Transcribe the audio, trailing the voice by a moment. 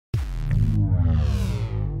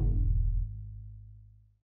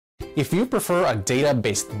If you prefer a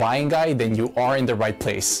data-based buying guide, then you are in the right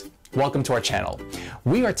place. Welcome to our channel.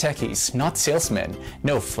 We are techies, not salesmen.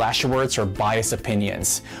 No flashy words or biased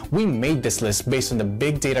opinions. We made this list based on the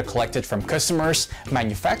big data collected from customers,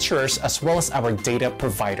 manufacturers, as well as our data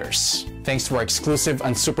providers. Thanks to our exclusive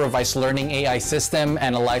unsupervised learning AI system,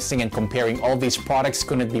 analyzing and comparing all these products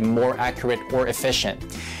couldn't be more accurate or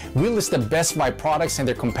efficient. We list the best buy products and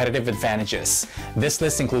their competitive advantages. This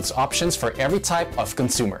list includes options for every type of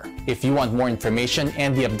consumer. If you want more information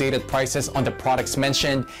and the updated prices on the products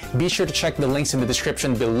mentioned, be sure to check the links in the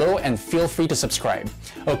description below and feel free to subscribe.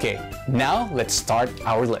 Okay, now let's start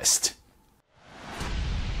our list.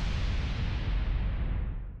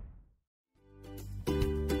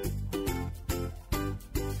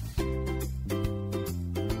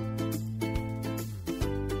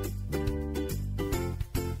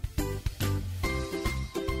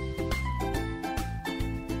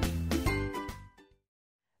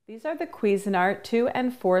 These are the Cuisinart 2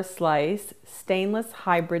 and 4 slice stainless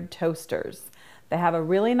hybrid toasters. They have a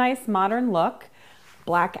really nice modern look,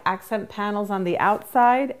 black accent panels on the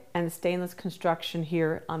outside and stainless construction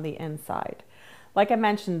here on the inside. Like I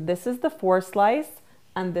mentioned, this is the 4 slice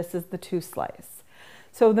and this is the 2 slice.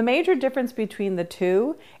 So the major difference between the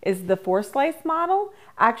two is the 4 slice model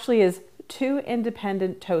actually is 2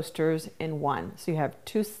 independent toasters in one. So you have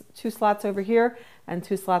two slots over here and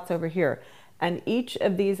 2 slots over here. And each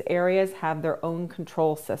of these areas have their own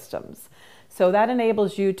control systems. So that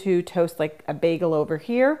enables you to toast like a bagel over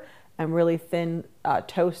here and really thin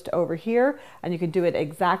toast over here. And you can do it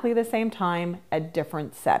exactly the same time at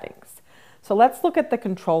different settings. So let's look at the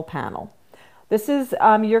control panel. This is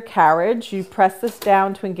your carriage. You press this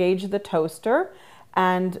down to engage the toaster.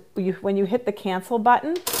 And when you hit the cancel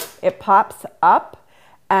button, it pops up.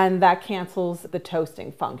 And that cancels the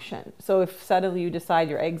toasting function. So if suddenly you decide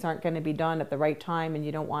your eggs aren't going to be done at the right time and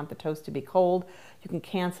you don't want the toast to be cold, you can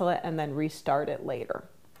cancel it and then restart it later.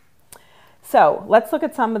 So let's look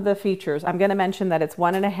at some of the features. I'm going to mention that it's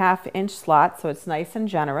 1.5-inch slot, so it's nice and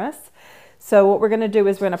generous. So what we're going to do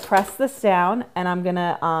is we're going to press this down, and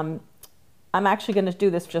I'm actually going to do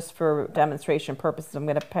this just for demonstration purposes. I'm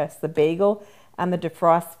going to press the bagel and the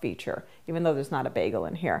defrost feature, even though there's not a bagel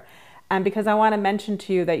in here. And because I want to mention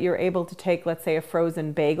to you that you're able to take, let's say, a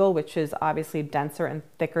frozen bagel, which is obviously denser and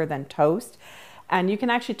thicker than toast, and you can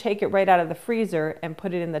actually take it right out of the freezer and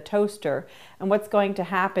put it in the toaster. And what's going to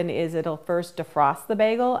happen is it'll first defrost the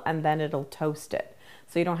bagel and then it'll toast it.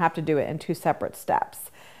 So you don't have to do it in 2 separate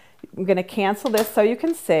steps. I'm going to cancel this so you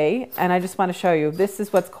can see, and I just want to show you, this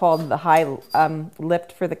is what's called the high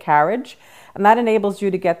lift for the carriage. And that enables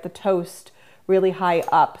you to get the toast really high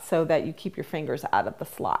up so that you keep your fingers out of the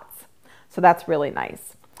slots. So that's really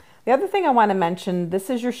nice. The other thing I want to mention, this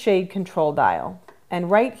is your shade control dial. And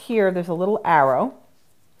right here, there's a little arrow.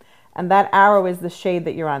 And that arrow is the shade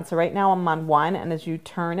that you're on. So right now I'm on 1, and as you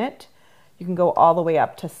turn it, you can go all the way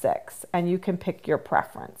up to 6. And you can pick your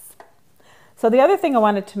preference. So the other thing I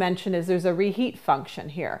wanted to mention is there's a reheat function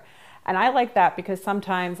here. And I like that because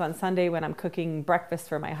sometimes on Sunday when I'm cooking breakfast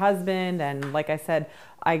for my husband, and like I said,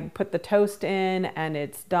 I put the toast in and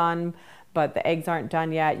it's done, but the eggs aren't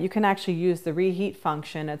done yet, you can actually use the reheat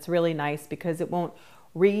function. It's really nice because it won't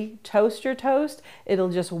re-toast your toast, it'll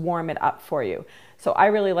just warm it up for you. So I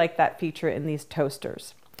really like that feature in these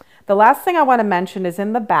toasters. The last thing I want to mention is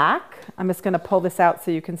in the back. I'm just going to pull this out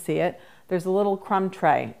so you can see it. There's a little crumb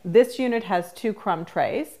tray. This unit has 2 crumb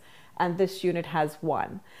trays and this unit has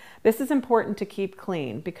 1. This is important to keep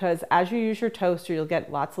clean because as you use your toaster, you'll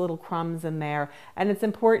get lots of little crumbs in there. And it's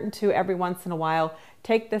important to every once in a while,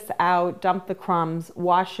 take this out, dump the crumbs,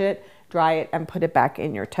 wash it, dry it, and put it back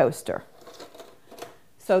in your toaster.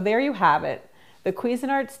 So there you have it, the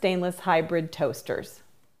Cuisinart stainless hybrid toasters.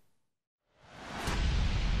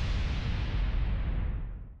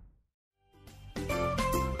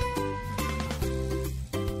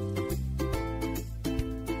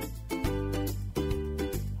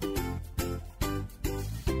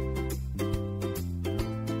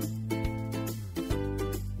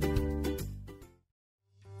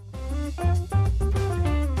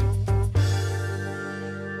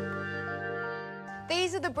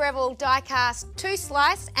 These are the Breville die-cast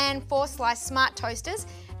 2-slice and 4-slice smart toasters,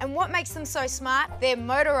 and what makes them so smart, they're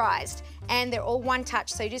motorized and they're all one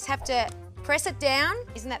touch, so you just have to press it down.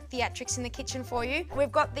 Isn't that theatrics in the kitchen for you?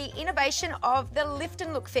 We've got the innovation of the lift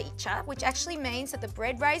and look feature, which actually means that the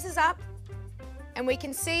bread raises up and we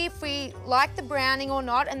can see if we like the browning or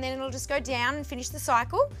not, and then it'll just go down and finish the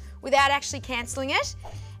cycle without actually cancelling it.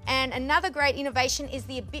 And another great innovation is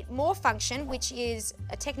the a bit more function, which is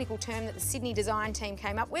a technical term that the Sydney design team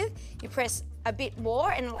came up with. You press a bit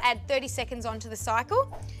more and it'll add 30 seconds onto the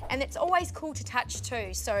cycle. And it's always cool to touch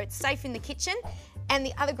too, so it's safe in the kitchen. And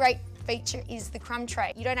the other great feature is the crumb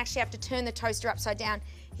tray. You don't actually have to turn the toaster upside down.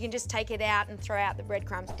 You can just take it out and throw out the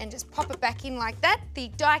breadcrumbs and just pop it back in like that. The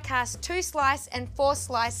die-cast 2-slice and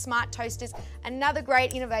 4-slice smart toasters, another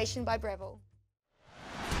great innovation by Breville.